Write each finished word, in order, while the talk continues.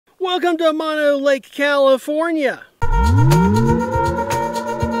Welcome to Mono Lake, California.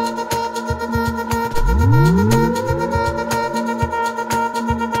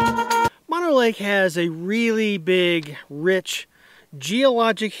 Mono Lake has a really big, rich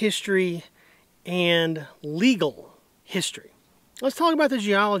geologic history and legal history. Let's talk about the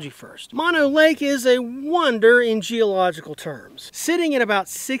geology first. Mono Lake is a wonder in geological terms. Sitting at about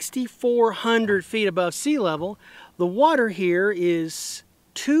 6,400 feet above sea level, the water here is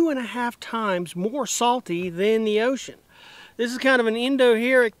 2.5 times more salty than the ocean. This is kind of an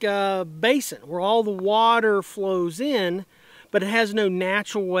endorheic basin where all the water flows in, but it has no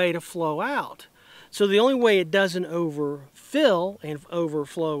natural way to flow out. So the only way it doesn't overfill and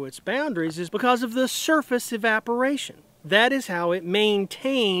overflow its boundaries is because of the surface evaporation. That is how it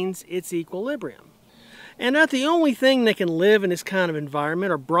maintains its equilibrium. And not the only thing that can live in this kind of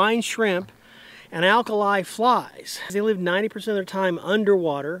environment are brine shrimp and alkali flies. They live 90% of their time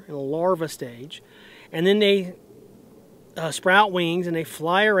underwater in a larva stage, and then they sprout wings and they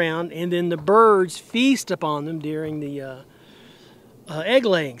fly around, and then the birds feast upon them during the egg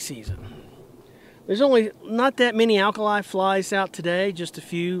laying season. There's only not that many alkali flies out today, just a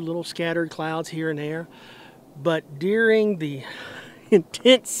few little scattered clouds here and there, but during the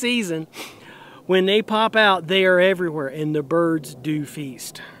intense season, when they pop out, they are everywhere, and the birds do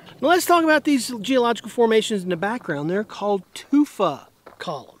feast. Now let's talk about these geological formations in the background. They're called Tufa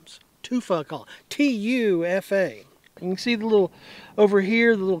Columns. Tufa Columns. T-U-F-A. You can see the little, over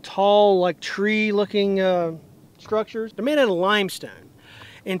here, the little tall, like tree-looking structures. They're made out of limestone.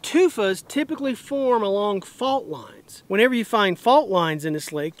 And tufas typically form along fault lines. Whenever you find fault lines in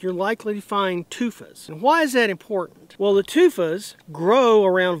this lake, you're likely to find tufas. And why is that important? Well, the tufas grow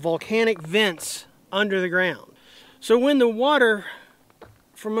around volcanic vents under the ground. So when the water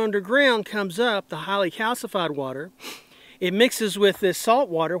from underground comes up, the highly calcified water, it mixes with this salt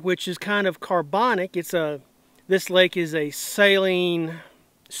water, which is kind of carbonic. This lake is a saline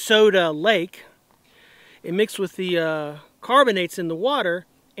soda lake. It mixes with the carbonates in the water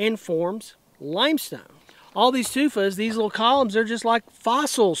and forms limestone. All these tufas, these little columns, are just like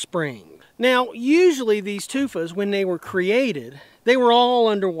fossil springs. Now, usually these tufas, when they were created, they were all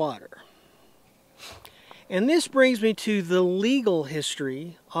underwater. And this brings me to the legal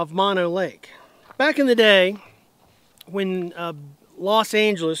history of Mono Lake. Back in the day, when Los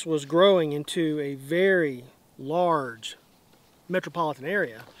Angeles was growing into a very large metropolitan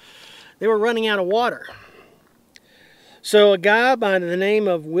area, they were running out of water. So a guy by the name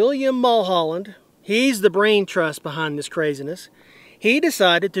of William Mulholland, he's the brain trust behind this craziness, he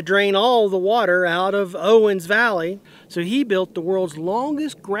decided to drain all the water out of Owens Valley, so he built the world's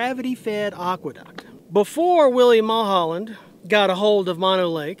longest gravity-fed aqueduct. Before William Mulholland got a hold of Mono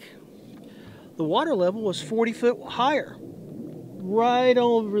Lake, the water level was 40 foot higher, right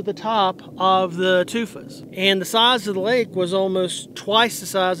over the top of the tufas. And the size of the lake was almost twice the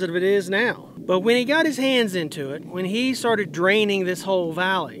size that it is now. But when he got his hands into it, when he started draining this whole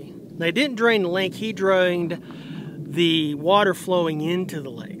valley, they didn't drain the lake, he drained the water flowing into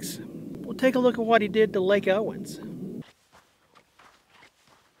the lakes. We'll take a look at what he did to Lake Owens.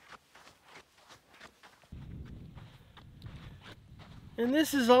 And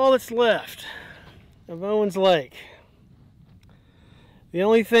this is all that's left of Owens Lake. The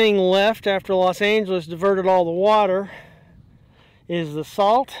only thing left after Los Angeles diverted all the water is the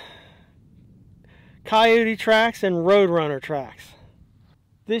salt, coyote tracks, and roadrunner tracks.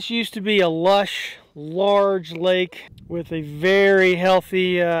 This used to be a lush, large lake with a very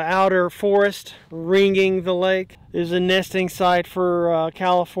healthy outer forest ringing the lake. There's a nesting site for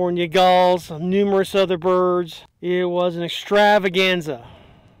California gulls, numerous other birds. It was an extravaganza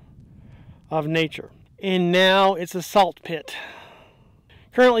of nature. And now it's a salt pit.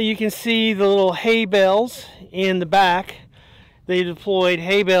 Currently you can see the little hay bales in the back. They deployed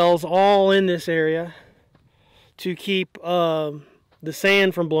hay bales all in this area to keep the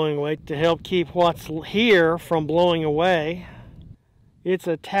sand from blowing away, to help keep what's here from blowing away. It's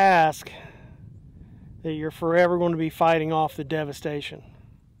a task that you're forever going to be fighting off the devastation.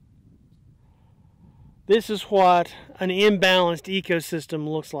 This is what an imbalanced ecosystem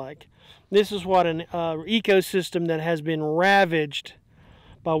looks like. This is what an ecosystem that has been ravaged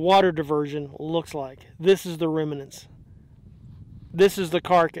by water diversion looks like. This is the remnants. This is the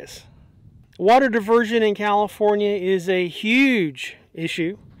carcass. Water diversion in California is a huge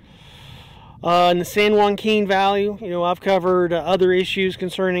issue. In the San Joaquin Valley, I've covered other issues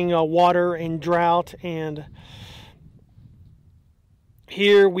concerning water and drought, and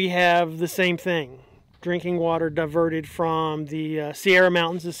here we have the same thing. Drinking water diverted from the Sierra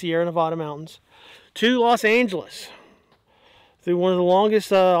Mountains, the Sierra Nevada mountains, to Los Angeles. through one of the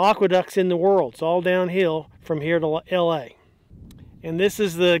longest aqueducts in the world. It's all downhill from here to LA. And this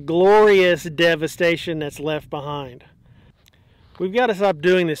is the glorious devastation that's left behind. We've got to stop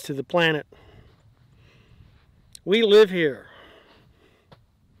doing this to the planet. We live here.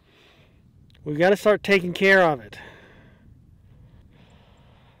 We've got to start taking care of it.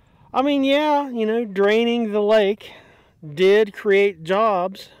 I mean, yeah, you know, draining the lake did create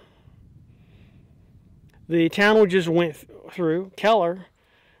jobs. The town we just went through, Keller,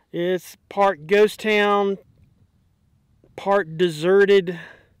 it's part ghost town, part deserted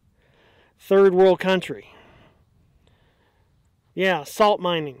third world country. Yeah, salt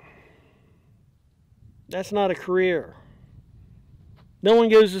mining. That's not a career. No one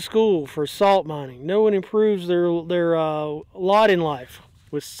goes to school for salt mining. No one improves their lot in life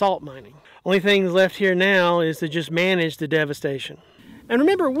with salt mining. Only thing left here now is to just manage the devastation. And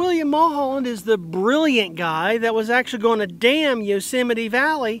remember, William Mulholland is the brilliant guy that was actually going to dam Yosemite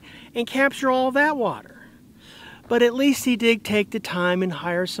Valley and capture all that water. But at least he did take the time and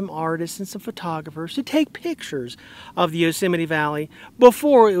hire some artists and some photographers to take pictures of the Yosemite Valley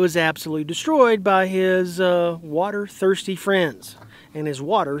before it was absolutely destroyed by his water-thirsty friends and his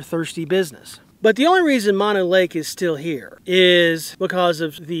water-thirsty business. But the only reason Mono Lake is still here is because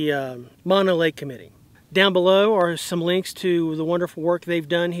of the Mono Lake Committee. Down below are some links to the wonderful work they've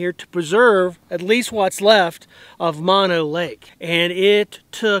done here to preserve at least what's left of Mono Lake. And it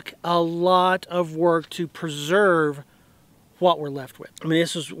took a lot of work to preserve what we're left with. I mean,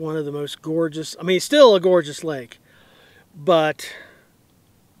 this was one of the most gorgeous, I mean, it's still a gorgeous lake, but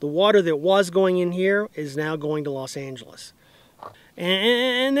the water that was going in here is now going to Los Angeles.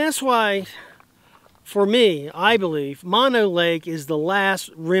 And that's why, for me, I believe Mono Lake is the last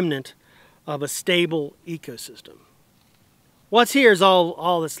remnant of a stable ecosystem. What's here is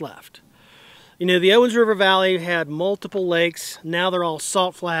all that's left. You know, the Owens River Valley had multiple lakes. Now they're all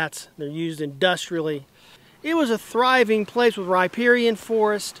salt flats. They're used industrially. It was a thriving place with riparian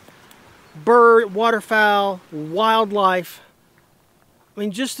forest, bird, waterfowl, wildlife. I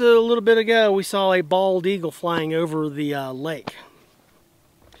mean, just a little bit ago, we saw a bald eagle flying over the lake.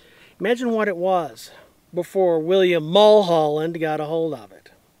 Imagine what it was before William Mulholland got a hold of it.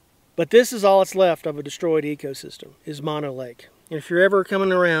 But this is all that's left of a destroyed ecosystem, is Mono Lake. And if you're ever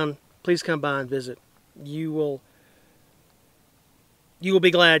coming around, please come by and visit. You will be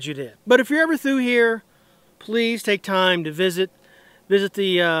glad you did. But if you're ever through here, please take time to visit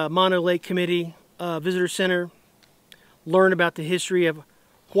the Mono Lake Committee Visitor Center. Learn about the history of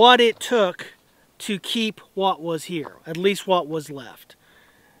what it took to keep what was here, at least what was left.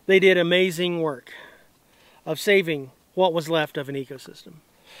 They did amazing work of saving what was left of an ecosystem.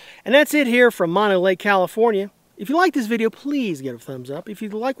 And that's it here from Mono Lake, California. If you like this video, please give it a thumbs up. If you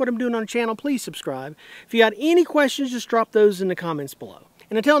like what I'm doing on the channel, please subscribe. If you got any questions, just drop those in the comments below.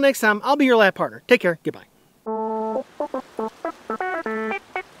 And until next time, I'll be your lab partner. Take care. Goodbye.